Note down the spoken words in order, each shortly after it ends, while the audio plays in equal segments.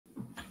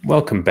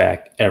Welcome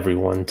back,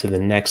 everyone, to the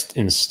next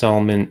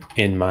installment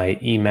in my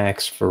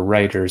Emacs for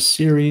Writers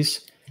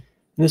series.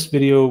 In this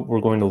video,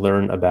 we're going to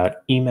learn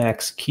about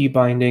Emacs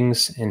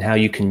keybindings and how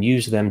you can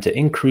use them to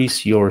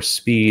increase your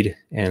speed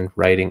and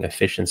writing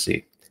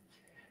efficiency.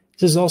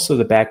 This is also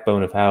the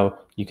backbone of how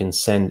you can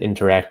send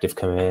interactive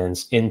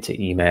commands into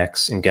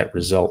Emacs and get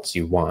results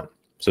you want.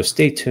 So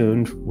stay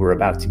tuned, we're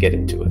about to get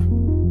into it.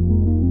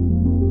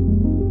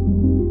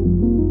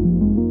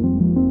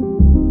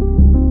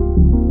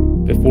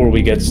 Before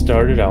we get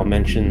started, I'll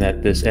mention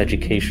that this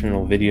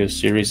educational video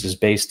series is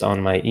based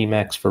on my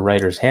Emacs for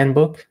Writers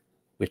handbook,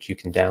 which you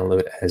can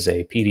download as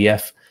a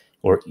PDF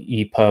or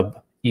EPUB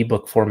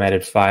ebook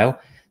formatted file.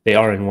 They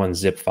are in one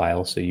zip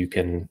file, so you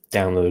can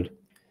download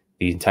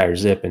the entire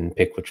zip and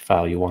pick which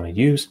file you want to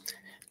use.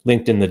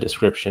 Linked in the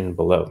description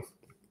below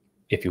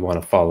if you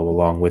want to follow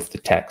along with the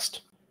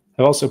text.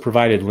 I've also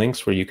provided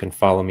links where you can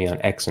follow me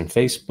on X and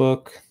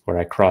Facebook, where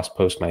I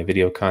cross-post my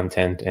video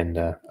content and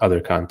other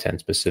content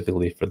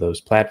specifically for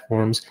those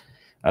platforms.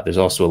 There's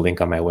also a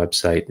link on my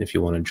website if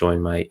you want to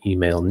join my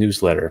email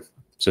newsletter.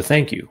 So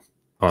thank you.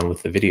 On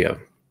with the video.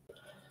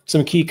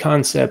 Some key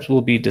concepts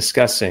we'll be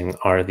discussing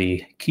are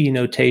the key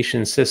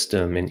notation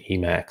system in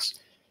Emacs,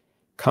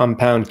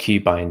 compound key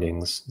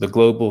bindings, the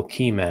global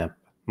keymap,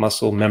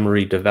 muscle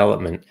memory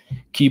development,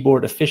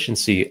 keyboard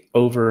efficiency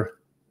over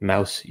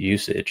mouse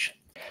usage.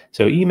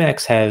 So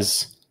Emacs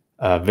has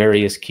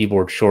various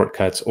keyboard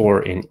shortcuts,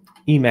 or in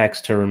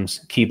Emacs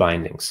terms,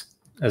 keybindings,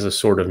 as a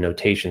sort of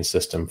notation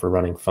system for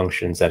running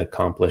functions that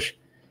accomplish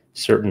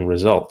certain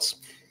results.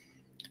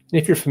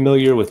 And if you're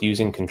familiar with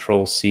using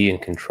Control-C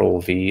and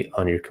Control-V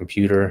on your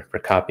computer for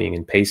copying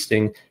and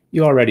pasting,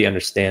 you already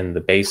understand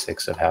the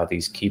basics of how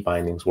these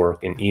keybindings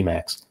work in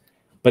Emacs.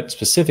 But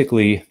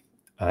specifically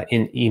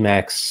in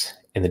Emacs,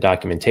 in the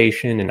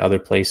documentation and other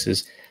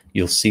places,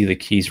 you'll see the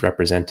keys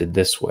represented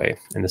this way,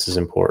 and this is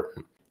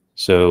important.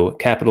 So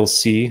capital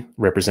C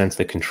represents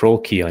the control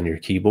key on your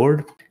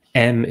keyboard.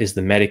 M is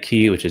the meta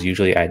key, which is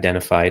usually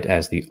identified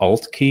as the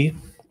Alt key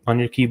on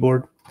your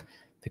keyboard.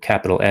 The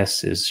capital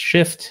S is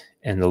Shift,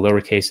 and the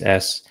lowercase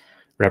s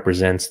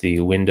represents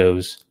the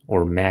Windows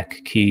or Mac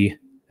key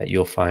that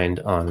you'll find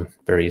on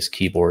various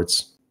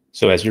keyboards.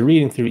 So as you're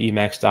reading through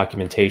Emacs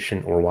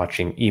documentation or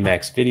watching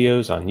Emacs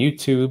videos on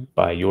YouTube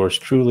by yours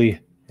truly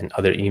and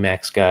other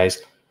Emacs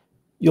guys,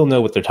 you'll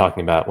know what they're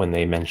talking about when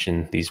they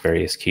mention these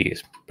various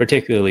keys,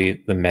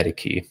 particularly the meta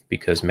key,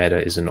 because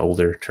meta is an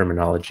older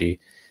terminology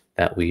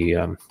that we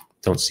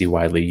don't see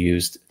widely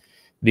used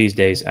these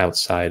days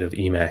outside of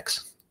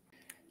Emacs.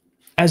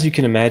 As you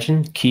can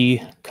imagine,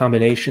 key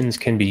combinations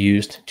can be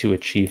used to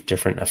achieve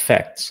different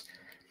effects.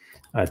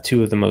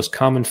 Two of the most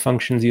common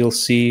functions you'll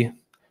see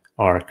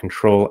are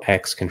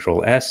Control-X,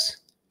 Control-S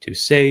to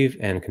save,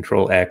 and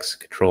Control-X,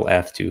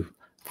 Control-F to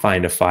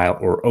find a file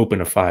or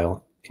open a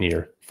file in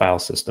your file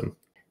system.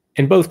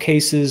 In both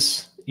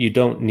cases, you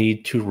don't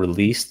need to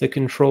release the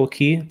Control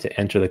key to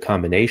enter the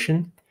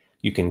combination.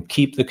 You can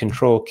keep the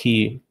Control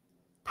key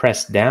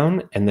pressed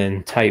down and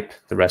then type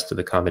the rest of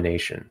the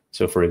combination.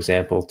 So for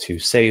example, to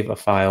save a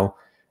file,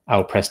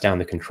 I'll press down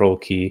the Control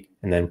key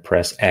and then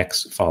press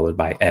X followed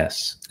by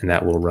S, and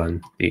that will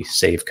run the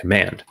save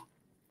command.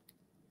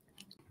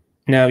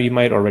 Now you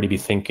might already be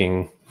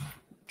thinking,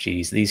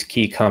 geez, these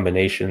key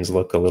combinations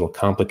look a little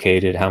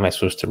complicated. How am I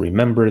supposed to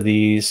remember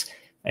these?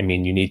 I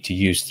mean, you need to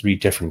use 3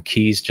 different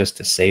keys just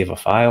to save a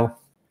file.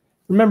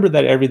 Remember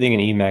that everything in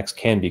Emacs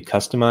can be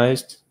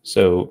customized,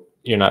 so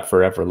you're not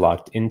forever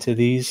locked into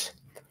these.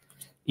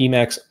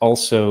 Emacs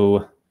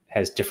also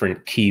has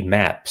different key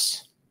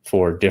maps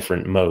for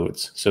different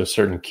modes. So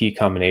certain key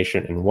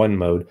combination in one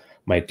mode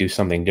might do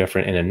something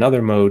different in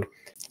another mode.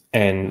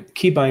 And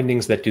key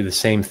bindings that do the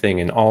same thing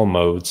in all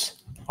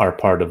modes are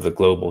part of the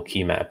global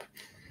key map.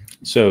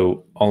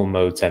 So all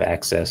modes have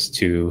access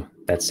to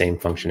that same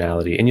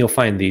functionality. And you'll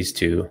find these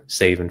two,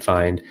 save and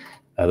find.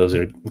 Those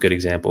are good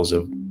examples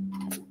of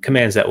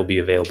commands that will be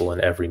available in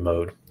every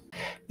mode.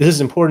 This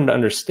is important to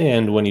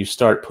understand when you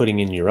start putting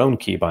in your own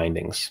key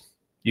bindings.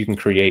 You can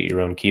create your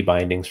own key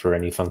bindings for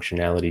any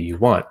functionality you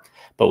want.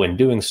 But when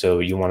doing so,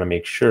 you want to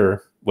make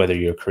sure whether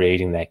you're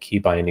creating that key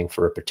binding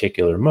for a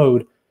particular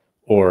mode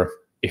or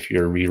if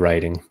you're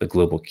rewriting the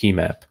global key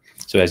map.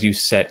 So as you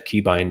set key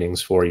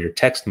bindings for your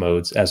text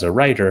modes as a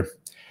writer,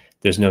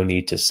 there's no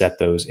need to set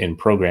those in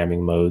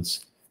programming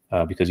modes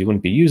because you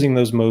wouldn't be using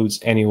those modes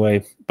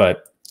anyway,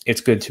 but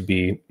it's good to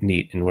be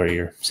neat in where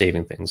you're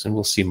saving things, and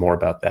we'll see more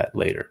about that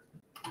later.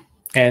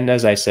 And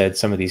as I said,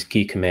 some of these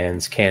key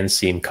commands can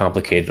seem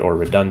complicated or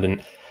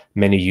redundant.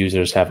 Many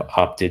users have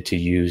opted to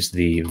use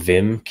the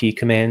Vim key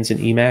commands in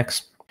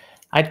Emacs.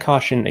 I'd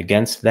caution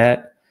against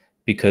that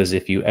because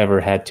if you ever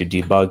had to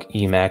debug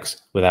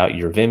Emacs without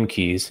your Vim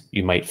keys,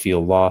 you might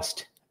feel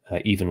lost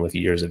even with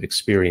years of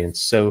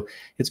experience. So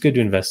it's good to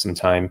invest some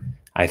time,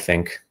 I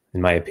think, in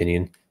my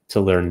opinion,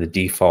 to learn the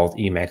default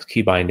Emacs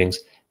key bindings,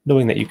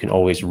 knowing that you can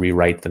always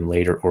rewrite them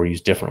later or use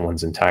different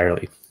ones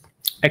entirely.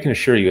 I can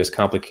assure you, as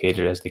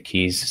complicated as the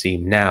keys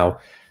seem now,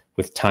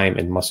 with time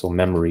and muscle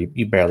memory,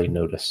 you barely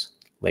notice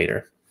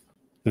later.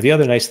 The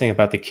other nice thing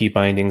about the key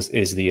bindings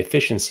is the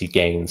efficiency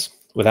gains.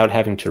 Without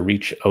having to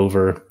reach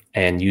over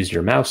and use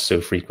your mouse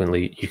so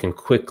frequently, you can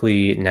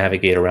quickly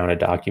navigate around a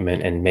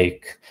document and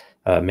make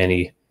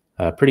many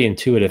pretty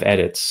intuitive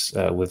edits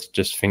with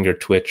just finger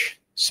twitch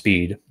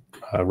speed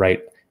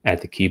right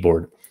at the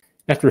keyboard.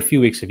 After a few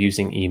weeks of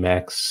using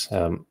Emacs,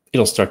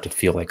 it'll start to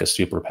feel like a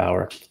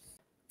superpower.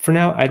 For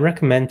now, I'd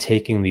recommend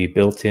taking the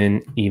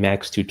built-in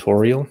Emacs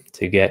tutorial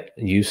to get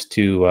used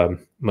to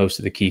most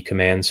of the key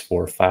commands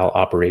for file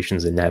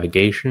operations and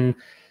navigation.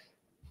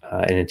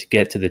 And to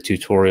get to the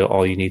tutorial,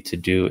 all you need to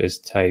do is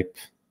type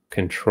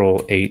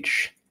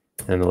Control-H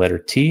and the letter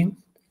T.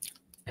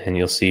 And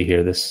you'll see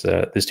here this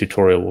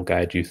tutorial will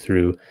guide you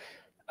through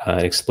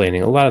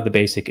explaining a lot of the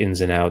basic ins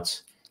and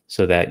outs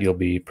so that you'll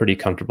be pretty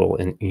comfortable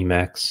in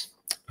Emacs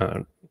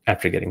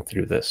after getting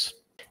through this.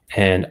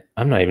 And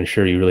I'm not even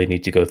sure you really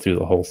need to go through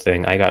the whole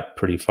thing. I got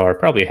pretty far,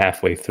 probably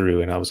halfway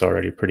through, and I was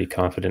already pretty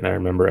confident. I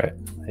remember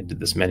I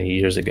did this many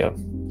years ago.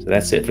 So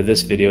that's it for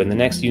this video. In the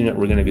next unit,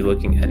 we're going to be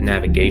looking at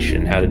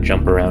navigation, how to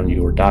jump around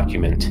your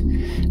document.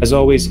 As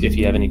always, if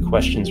you have any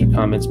questions or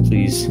comments,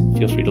 please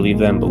feel free to leave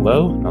them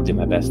below, and I'll do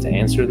my best to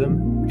answer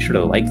them. Be sure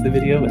to like the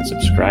video and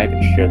subscribe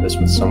and share this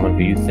with someone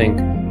who you think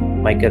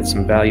might get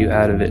some value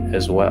out of it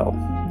as well.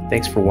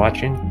 Thanks for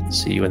watching.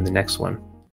 See you in the next one.